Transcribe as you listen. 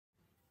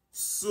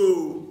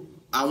So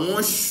I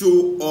want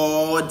show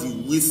all the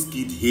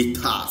Wizkid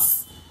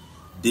haters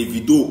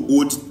Davido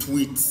old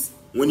tweets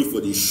when he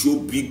for the show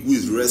big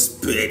with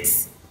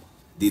respect.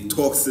 They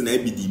talk say na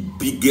be the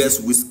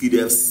biggest Wizkid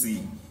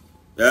FC.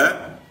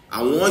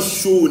 I want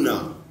show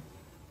now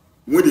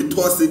when they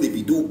talk say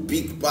Davido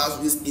big pass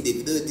Wizkid,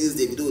 Davido this,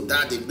 Davido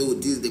that, Davido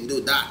this,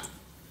 Davido that.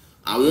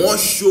 I want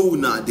show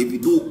now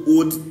Davido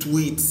old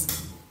tweets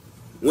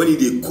when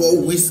they call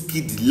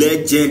Wizkid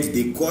legend,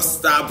 they call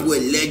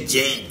Starboy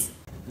legend.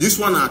 This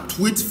one a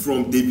tweet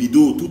from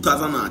Davido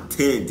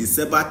 2010,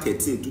 December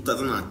 13,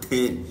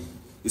 2010.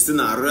 He said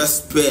na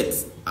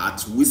respect at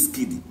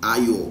Wizkid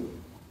Ayo.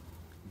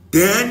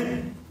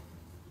 Then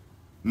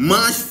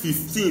March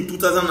 15,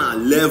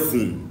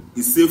 2011,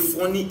 he said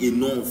funny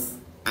enough,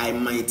 I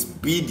might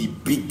be the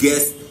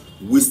biggest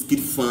Wizkid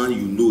fan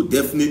you know.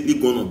 Definitely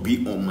gonna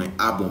be on my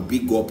album.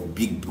 Big up,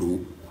 big bro.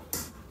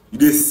 You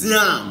dey see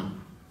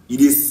am. You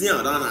dey see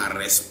am that na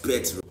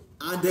respect.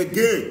 And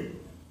again,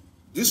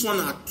 this one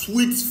a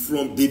tweet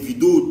from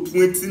Davido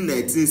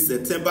 2019,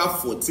 September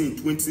 14,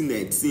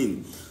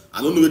 2019.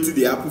 I don't know wetin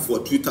dey happen for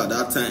Twitter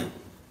that time.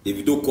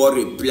 Davido call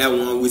reply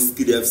one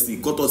Wizkid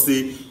FC. Cut us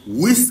say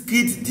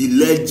Wizkid the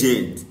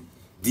legend,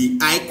 the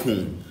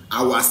icon.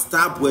 Our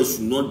Starboy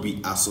should not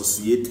be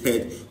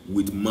associated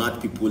with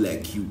mad people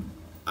like you.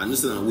 I know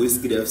say na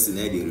Wizkid FC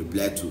na dey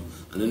reply to.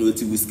 I don't know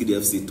wetin Wizkid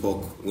FC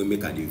talk when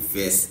make I dey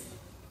vex.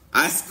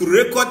 I screen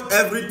record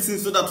everything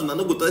so that una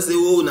no go talk say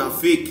oh na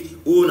fake,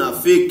 oh na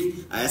fake.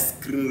 I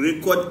screen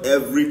record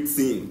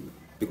everything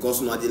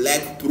because una dey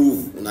like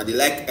proof, una dey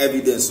like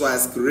evidence. So I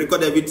screen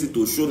record everything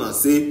to show na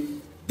say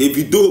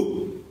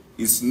Davido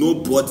is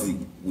nobody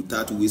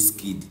without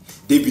Wizkid.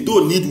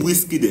 Davido need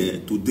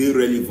Wizkid to stay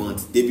relevant.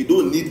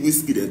 Davido need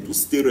Wizkid to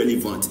stay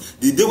relevant.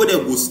 The day when they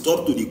go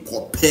stop to the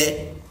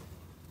compare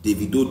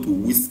Davido to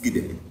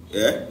Wizkid,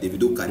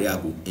 Davido career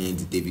go end.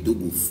 Davido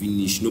go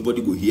finish.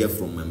 Nobody go hear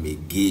from him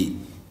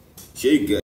again. Shey you get